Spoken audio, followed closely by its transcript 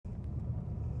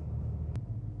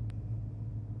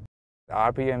The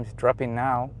RPM is dropping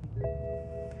now.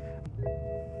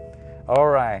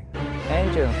 Alright,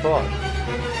 engine fault.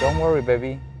 Don't worry,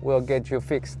 baby. We'll get you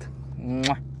fixed.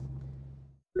 Mwah.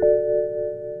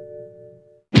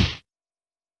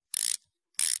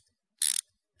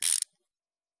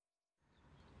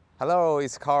 Hello,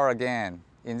 it's Carl again.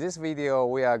 In this video,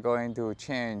 we are going to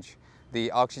change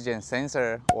the oxygen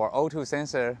sensor or O2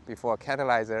 sensor before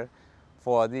catalyzer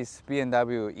for this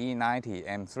BMW E90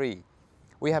 M3.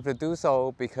 We have to do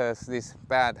so because this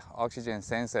bad oxygen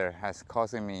sensor has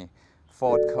caused me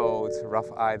fault codes,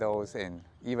 rough idles, and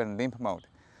even limp mode.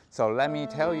 So let me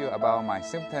tell you about my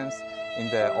symptoms in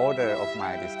the order of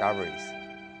my discoveries.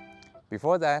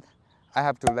 Before that, I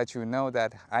have to let you know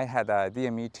that I had a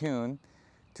DME tune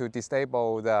to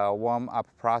disable the warm-up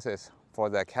process for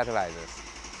the catalyzers.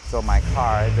 So my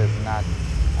car does not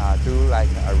do like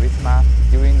arrhythmia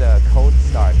during the cold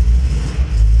start.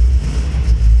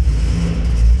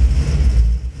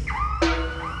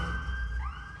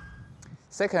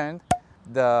 Second,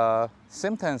 the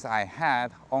symptoms I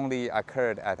had only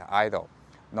occurred at idle,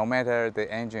 no matter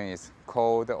the engine is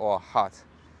cold or hot.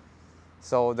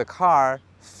 So the car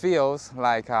feels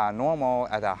like normal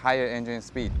at a higher engine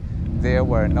speed. There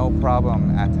were no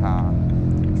problem at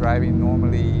driving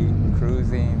normally,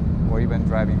 cruising, or even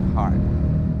driving hard.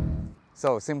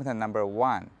 So symptom number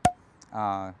one,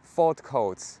 fault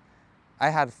codes. I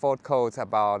had fault codes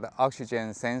about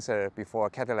oxygen sensor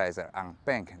before catalyzer on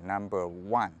bank number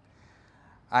 1.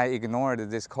 I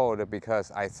ignored this code because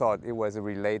I thought it was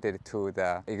related to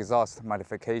the exhaust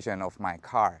modification of my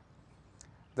car.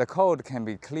 The code can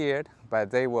be cleared,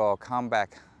 but they will come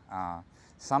back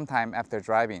sometime after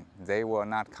driving. They will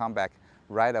not come back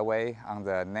right away on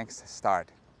the next start.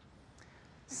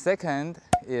 Second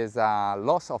is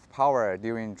loss of power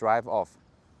during drive off.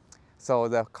 So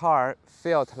the car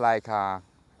felt like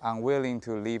unwilling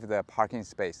to leave the parking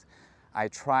space. I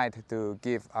tried to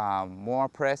give more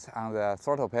press on the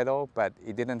throttle pedal, but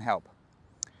it didn't help.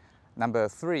 Number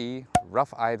 3,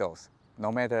 rough idles,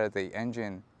 no matter the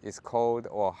engine is cold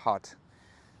or hot.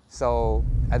 So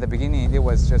at the beginning, it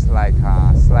was just like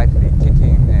slightly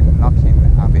kicking and knocking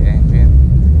on the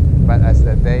engine. But as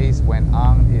the days went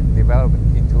on, it developed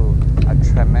into a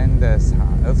tremendous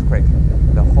earthquake.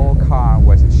 The whole car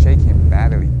was shaking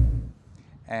badly.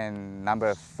 And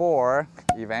number 4,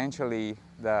 eventually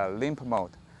the limp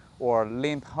mode or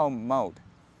limp home mode.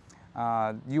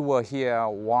 You will hear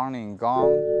warning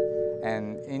gong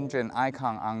and engine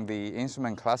icon on the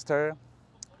instrument cluster.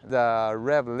 The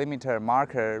rev limiter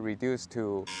marker reduced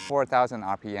to 4,000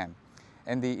 RPM.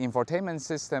 And the infotainment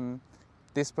system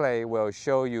display will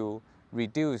show you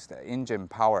reduced engine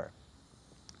power.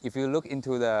 If you look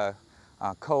into the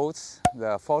codes,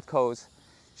 the fault codes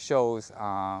shows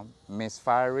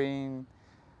misfiring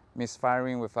with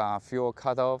fuel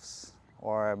cutoffs,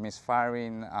 or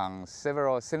misfiring on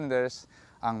several cylinders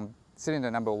on cylinder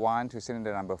number 1 to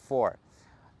cylinder number 4.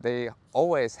 They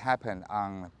always happen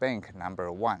on bank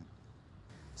number 1.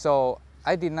 So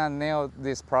I did not nail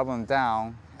this problem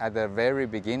down at the very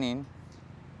beginning.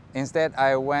 Instead,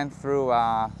 I went through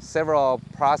several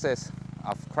processes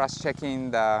of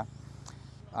cross-checking the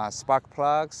spark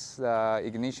plugs, the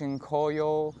ignition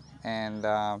coil,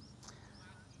 and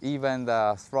even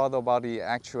the throttle body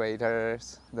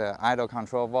actuators, the idle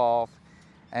control valve,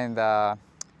 and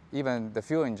even the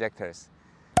fuel injectors.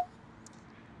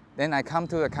 Then I come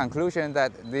to the conclusion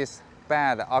that this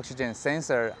bad oxygen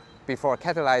sensor before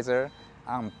catalyzer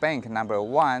on bank number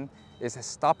 1 is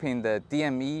stopping the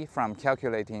DME from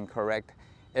calculating correct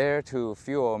air to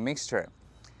fuel mixture.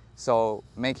 So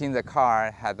making the car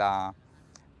had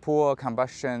poor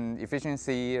combustion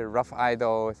efficiency, rough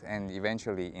idles, and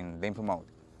eventually in limp mode.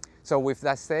 So with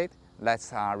that said,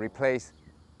 let's replace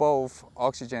both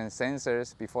oxygen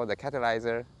sensors before the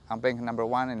catalyzer on bank number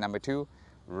 1 and number 2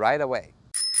 right away.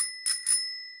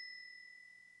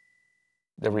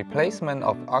 The replacement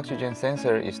of oxygen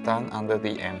sensor is done under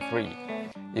the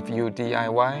M3. If you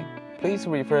DIY, please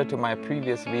refer to my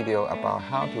previous video about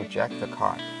how to jack the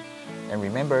car. And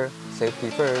remember, safety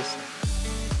first.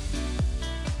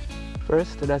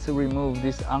 First, let's remove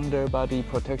this underbody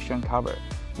protection cover.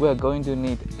 We are going to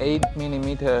need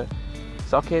 8mm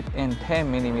socket and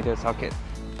 10mm socket.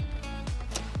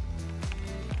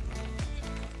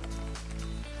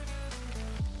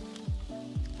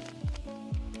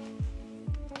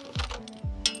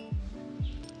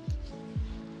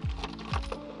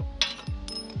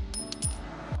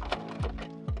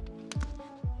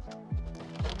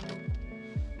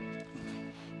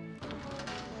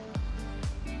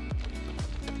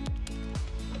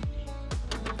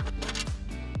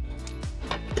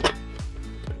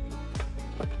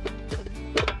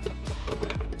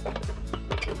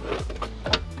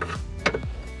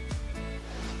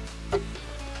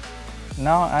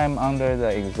 Now I'm under the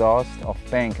exhaust of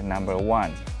bank number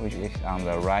 1, which is on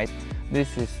the right.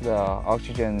 This is the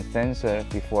oxygen sensor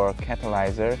before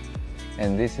catalyzer,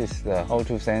 and this is the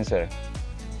O2 sensor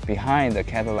behind the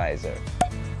catalyzer.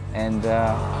 And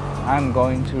I'm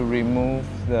going to remove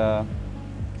the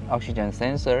oxygen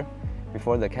sensor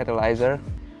before the catalyzer.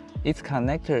 Its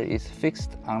connector is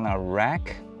fixed on a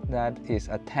rack that is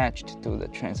attached to the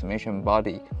transmission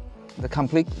body. The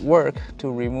complete work to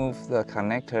remove the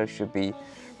connector should be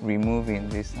removing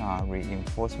this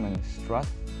reinforcement strut,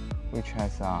 which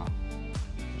has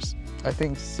I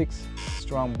think 6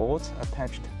 strong bolts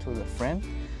attached to the frame.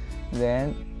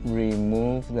 Then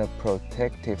remove the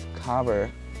protective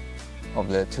cover of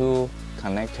the 2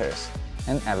 connectors,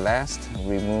 and at last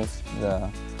remove the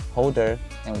holder,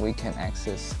 and we can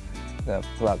access the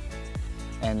plug.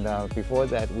 And before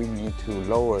that, we need to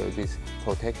lower this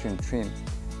protection trim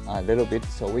a little bit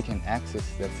so we can access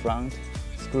the front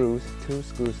screws, 2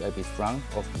 screws at the front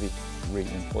of the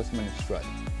reinforcement strut.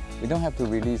 We don't have to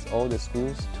release all the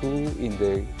screws, 2 in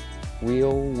the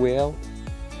wheel well,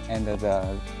 and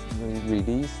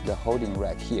release the holding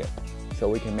rack here. So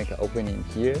we can make an opening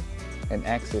here and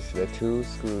access the 2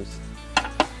 screws.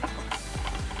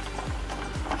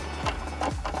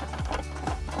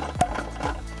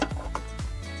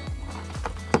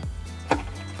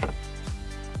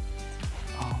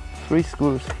 Oh, 3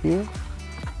 screws here.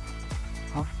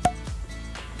 Huh?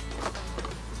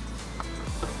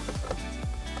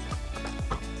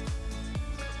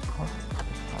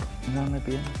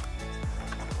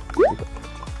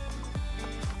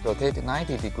 Rotate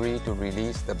 90 degrees to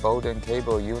release the Bowden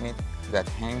cable unit that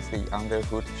hangs the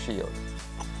underhood shield.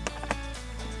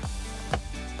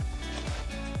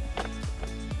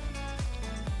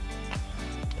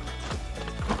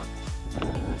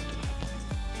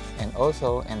 And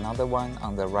also another one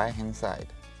on the right hand side.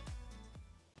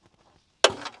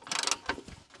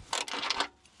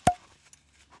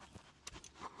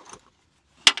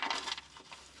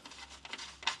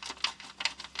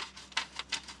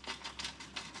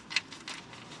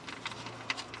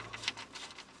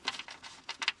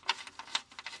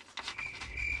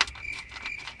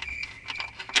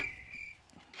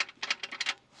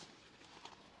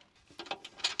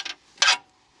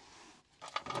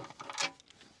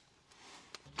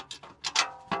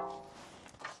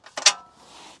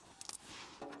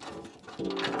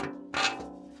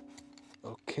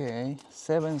 Okay,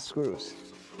 7 screws.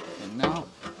 And now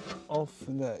off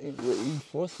the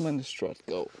reinforcement strut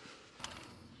go.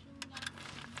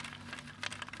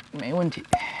 没问题.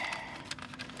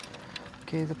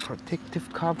 Okay, the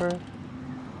protective cover,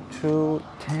 2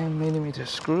 10mm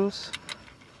screws.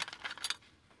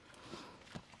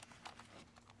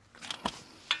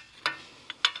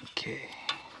 Okay.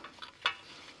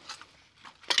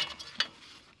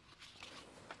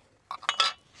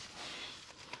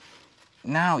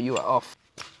 Now you are off.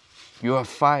 You are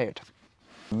fired.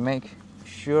 Make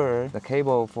sure the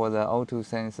cable for the O2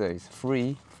 sensor is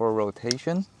free for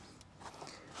rotation.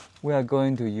 We are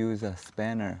going to use a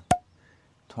spanner,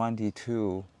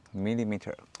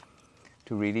 22mm,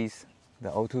 to release the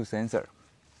O2 sensor.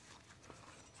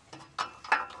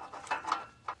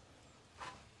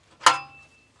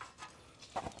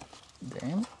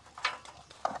 Then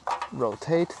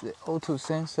rotate the O2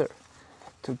 sensor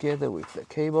together with the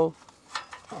cable.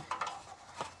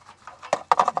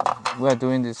 We are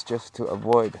doing this just to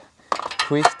avoid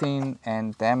twisting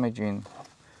and damaging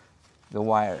the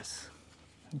wires.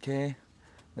 Okay,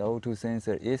 the O2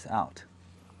 sensor is out.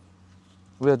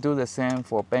 We'll do the same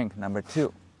for bank number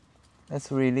 2. Let's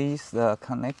release the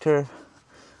connector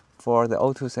for the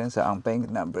O2 sensor on bank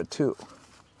number 2.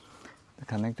 The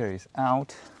connector is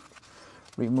out.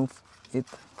 Remove it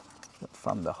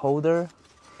from the holder.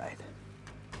 Right.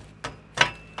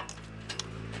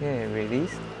 Okay,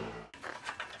 released.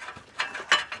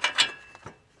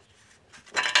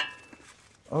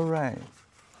 All right,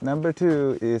 number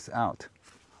 2 is out.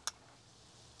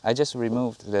 I just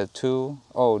removed the 2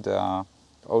 old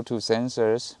O2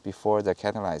 sensors before the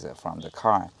catalyzer from the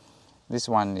car. This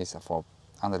one is for,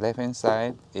 on the left hand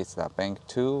side, it's bank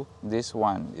 2. This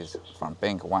one is from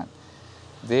bank 1.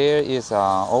 There is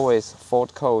always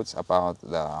fault codes about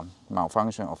the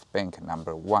malfunction of bank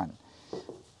number 1.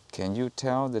 Can you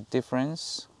tell the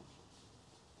difference?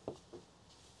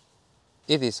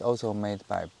 It is also made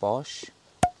by Bosch.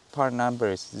 Part number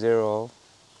is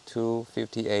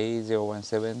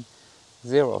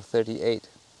 0258017038.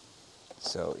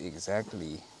 So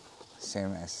exactly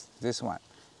same as this one.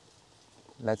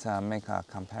 Let's make a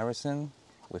comparison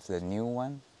with the new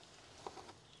one.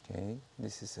 Okay,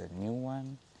 this is a new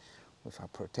one with a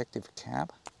protective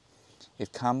cap.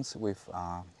 It comes with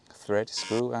a thread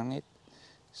screw on it,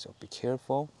 so be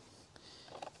careful.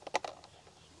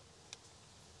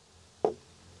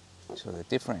 So the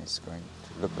difference is going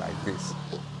to look like this.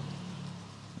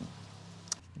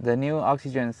 The new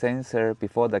oxygen sensor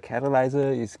before the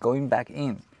catalyzer is going back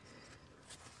in.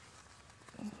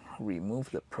 Remove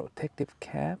the protective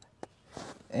cap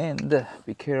and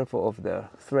be careful of the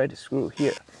thread screw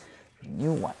here,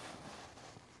 new one.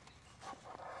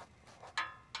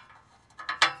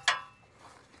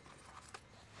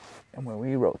 And when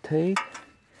we rotate,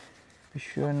 be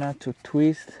sure not to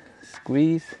twist,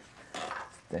 squeeze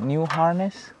the new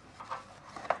harness.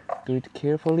 Do it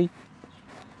carefully,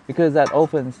 because that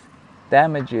often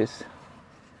damages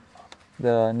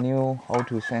the new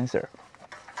O2 sensor.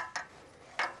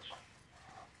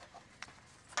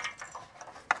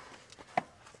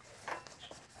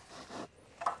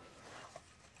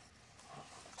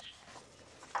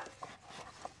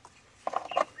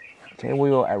 Okay,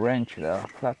 we will arrange the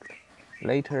plug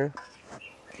later.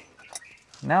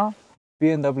 Now,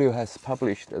 BMW has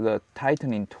published the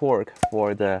tightening torque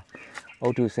for the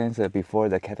O2 sensor before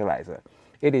the catalyzer.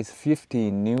 It is 50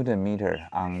 Newton meter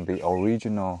on the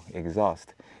original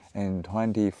exhaust and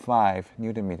 25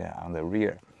 Newton meter on the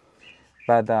rear.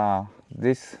 But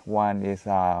this one is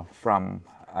from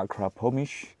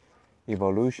Acropomish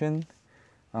Evolution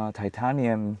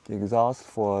titanium exhaust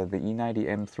for the E90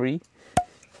 M3,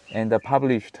 and the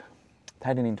published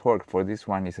tightening torque for this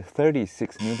one is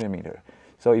 36 Newton meter.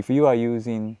 So if you are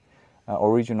using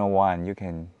original one, you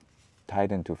can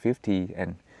tighten to 50,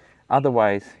 and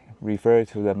otherwise refer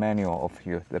to the manual of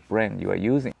the brand you are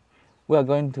using. We are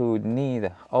going to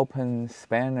need open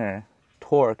spanner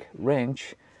torque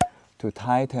wrench to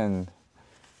tighten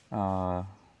the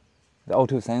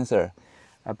O2 sensor,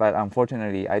 but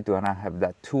unfortunately I do not have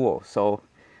that tool, so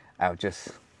I'll just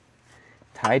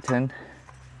tighten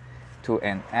to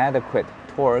an adequate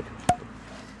torque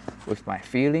with my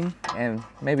feeling, and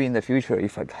maybe in the future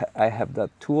if I have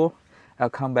that tool, I'll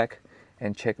come back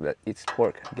and check that its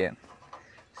torque again.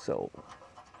 So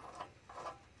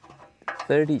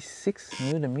 36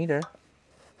 Newton meter,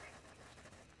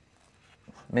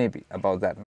 maybe about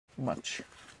that much.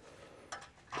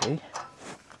 Okay,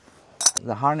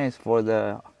 the harness for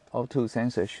the O2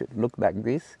 sensor should look like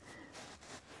this,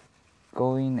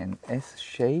 going in S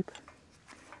shape.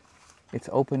 It's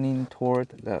opening toward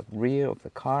the rear of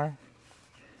the car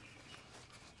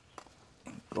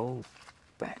and go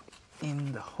back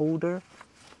in the holder.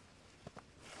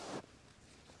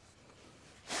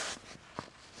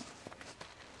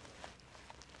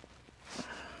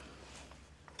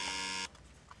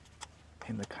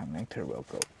 And the connector will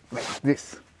go like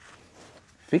this,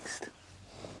 fixed.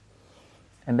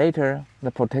 And later,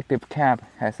 the protective cap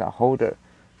has a holder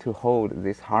to hold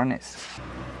this harness.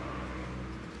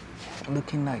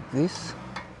 Looking like this.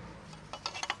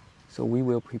 So we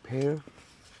will prepare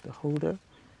the holder.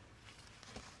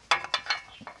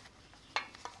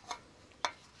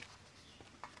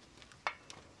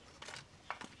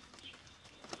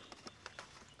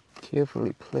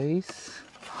 Carefully place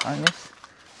harness.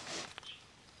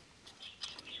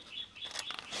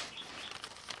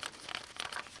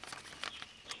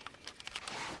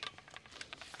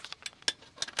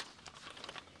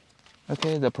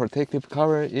 Okay, the protective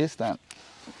cover is done.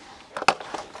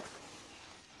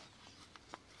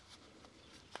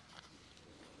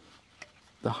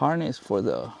 The harness for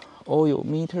the oil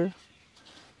meter.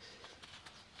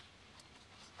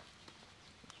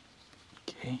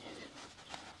 Okay,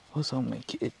 also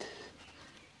make it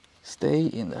stay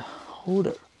in the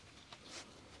holder.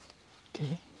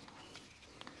 Okay,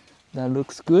 that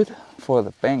looks good for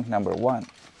the bank number 1.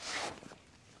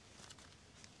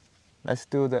 Let's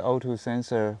do the O2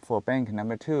 sensor for bank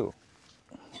number 2.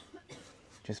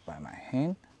 Just by my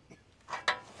hand.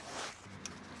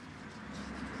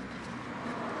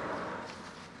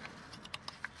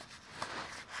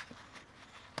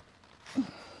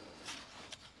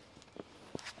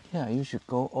 Yeah, you should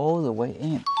go all the way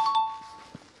in.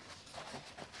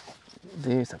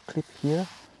 There's a clip here.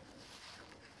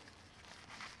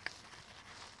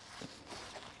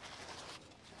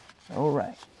 All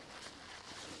right.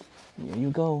 Here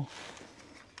you go.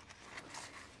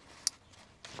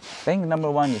 Bank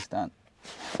number 1 is done.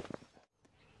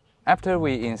 After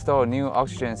we install new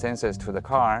oxygen sensors to the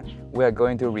car, we are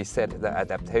going to reset the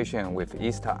adaptation with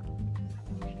eStart.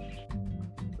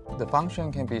 The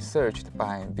function can be searched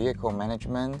by vehicle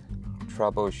management,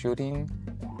 troubleshooting,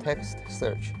 text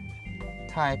search,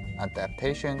 type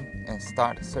adaptation, and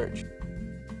start search.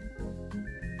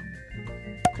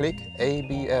 Click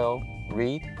ABL,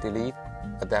 read, delete,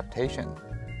 adaptation.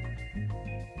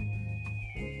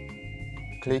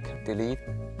 click Delete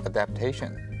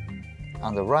Adaptation.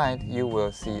 On the right, you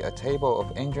will see a table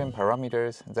of engine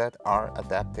parameters that are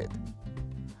adapted.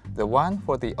 The one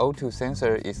for the O2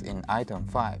 sensor is in item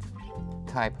 5.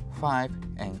 Type 5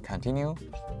 and continue,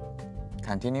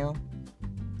 continue,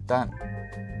 done.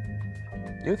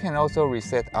 You can also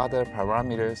reset other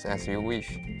parameters as you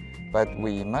wish, but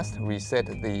we must reset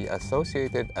the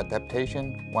associated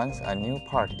adaptation once a new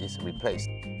part is replaced.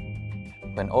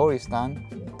 When all is done,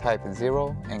 type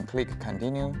 0 and click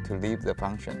continue to leave the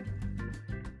function.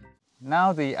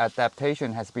 Now the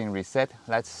adaptation has been reset,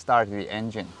 let's start the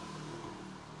engine.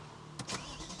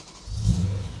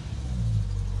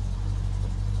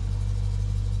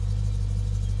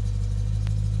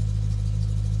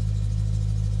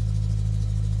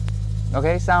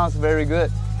 Okay, sounds very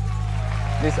good.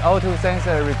 This O2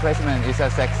 sensor replacement is a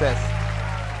success.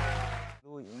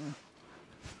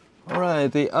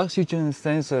 Alright, the oxygen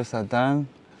sensors are done.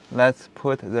 Let's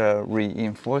put the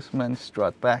reinforcement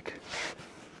strut back.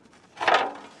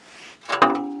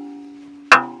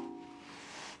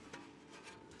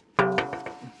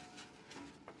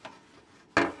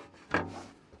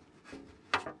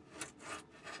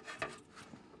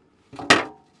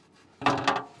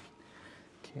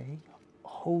 Okay,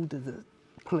 hold the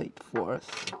plate for us.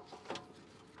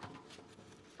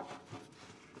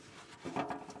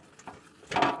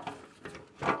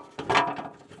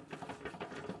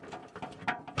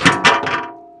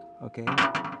 Okay,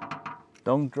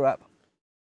 don't drop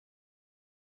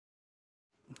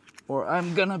or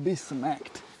I'm gonna be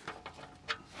smacked.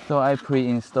 So I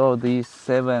pre-installed these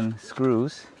 7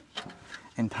 screws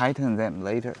and tighten them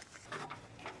later.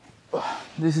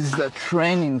 This is the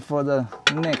training for the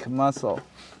neck muscle.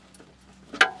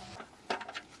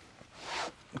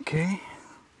 Okay,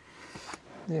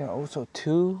 there are also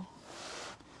 2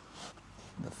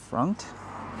 in the front,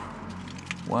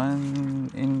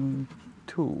 1 in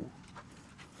 2.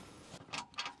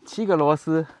 7个螺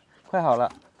丝，快好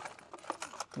了。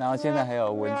然后现在还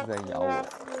有蚊子在咬我。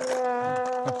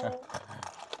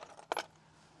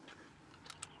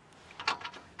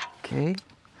Okay,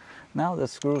 now the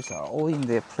screws are all in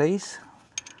their place.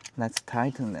 Let's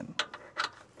tighten them.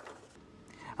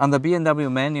 On the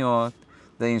BMW manual,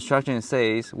 the instruction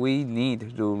says we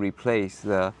need to replace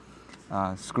the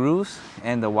screws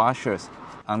and the washers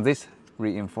on this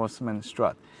reinforcement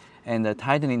strut. And the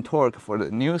tightening torque for the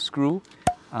new screw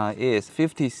is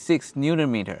 56 Newton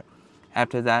meter.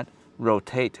 After that,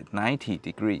 rotate 90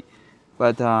 degrees.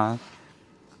 But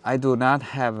I do not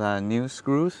have new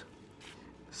screws,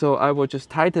 so I will just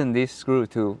tighten this screw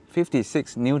to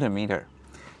 56 Newton meter.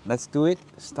 Let's do it.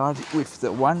 Start with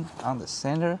the one on the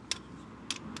center.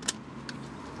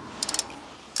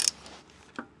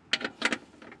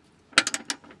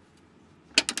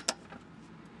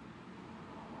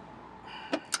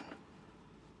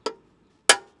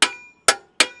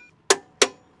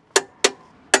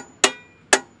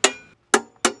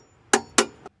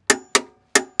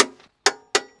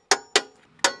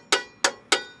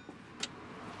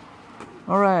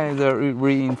 Alright, the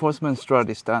reinforcement strut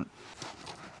is done.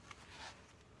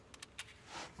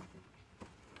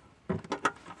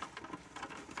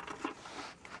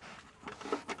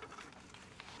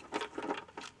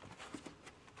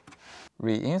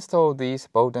 Reinstall these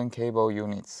Bolton cable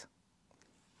units.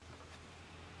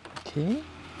 Okay,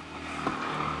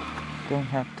 don't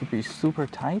have to be super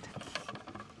tight.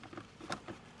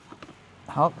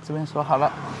 好，这边锁好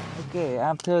了。Okay,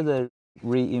 after the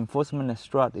reinforcement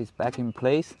strut is back in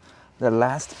place, the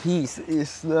last piece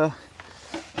is the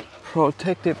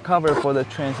protective cover for the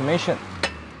transmission.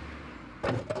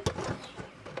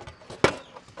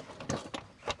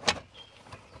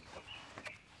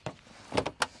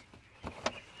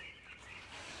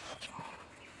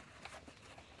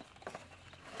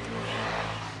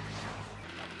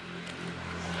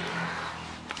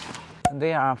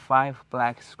 There are 5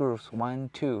 black screws, 1,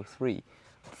 2, 3,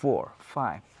 4,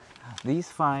 5.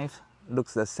 These 5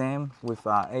 looks the same with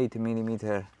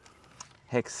 8mm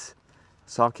hex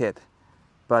socket,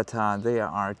 but there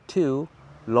are 2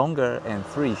 longer and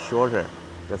 3 shorter.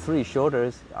 The 3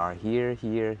 shorters are here,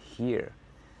 here, here,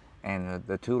 and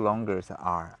the 2 longers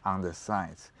are on the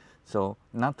sides. So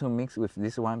not to mix with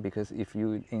this one, because if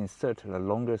you insert the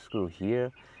longer screw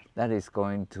here, that is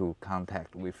going to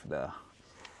contact with the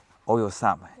oil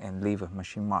sump and leave a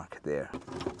machine mark there.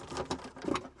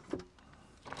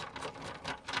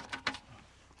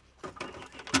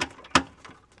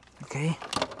 Okay.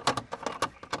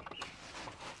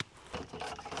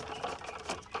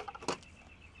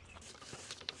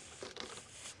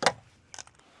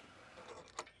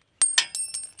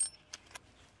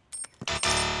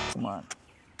 Come on.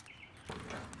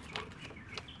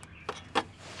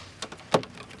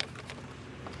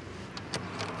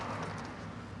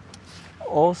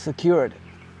 all secured.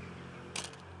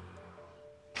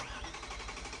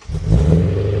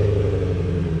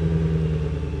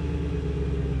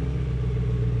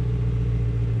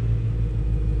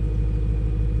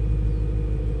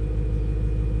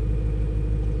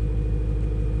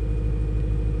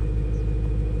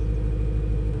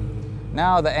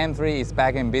 Now the M3 is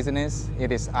back in business.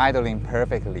 It is idling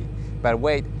perfectly. But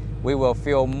wait, we will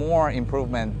feel more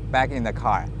improvement back in the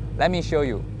car. Let me show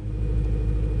you.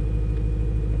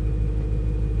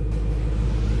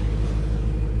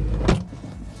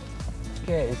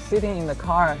 Okay, sitting in the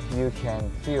car, you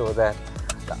can feel that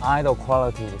the idle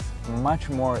quality is much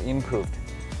more improved.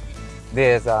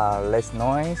 There's less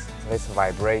noise, less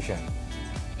vibration.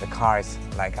 The car is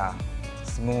like a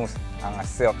smooth on a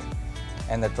silk.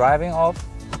 And the driving off,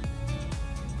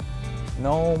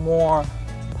 no more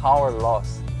power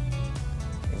loss.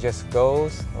 It just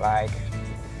goes like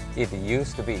it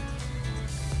used to be.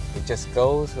 It just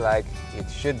goes like it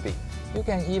should be. You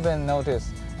can even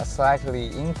notice a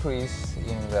slightly increase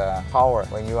in the power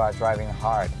when you are driving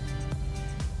hard.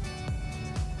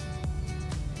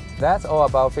 That's all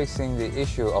about fixing the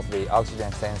issue of the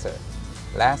oxygen sensor.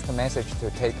 Last message to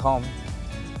take home.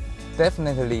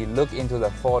 Definitely look into the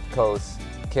fault codes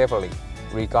carefully.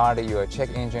 Regard your check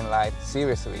engine light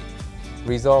seriously.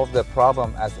 Resolve the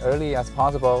problem as early as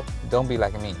possible. Don't be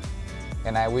like me.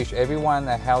 And I wish everyone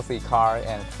a healthy car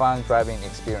and fun driving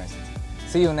experience.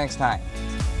 See you next time.